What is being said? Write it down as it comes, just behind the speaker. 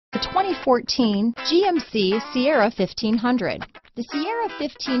The 2014 GMC Sierra 1500. The Sierra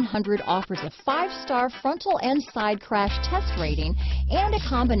 1500 offers a 5-star frontal and side crash test rating and a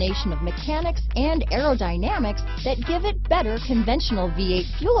combination of mechanics and aerodynamics that give it better conventional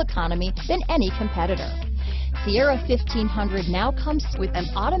V8 fuel economy than any competitor. Sierra 1500 now comes with an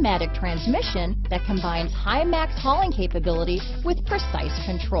automatic transmission that combines high max hauling capability with precise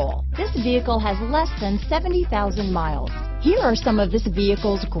control. This vehicle has less than 70,000 miles. Here are some of this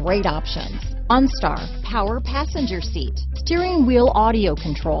vehicle's great options: OnStar, power passenger seat, steering wheel audio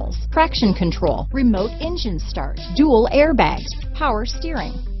controls, traction control, remote engine start, dual airbags, power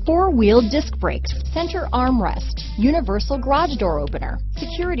steering, 4-wheel disc brakes, center armrest, universal garage door opener,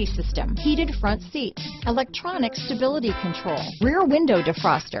 security system, heated front seats, electronic stability control, rear window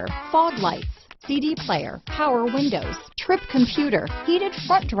defroster, fog lights, CD player, power windows, trip computer, heated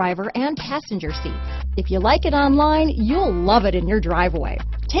front driver and passenger seats. If you like it online, you'll love it in your driveway.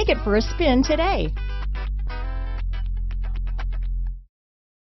 Take it for a spin today.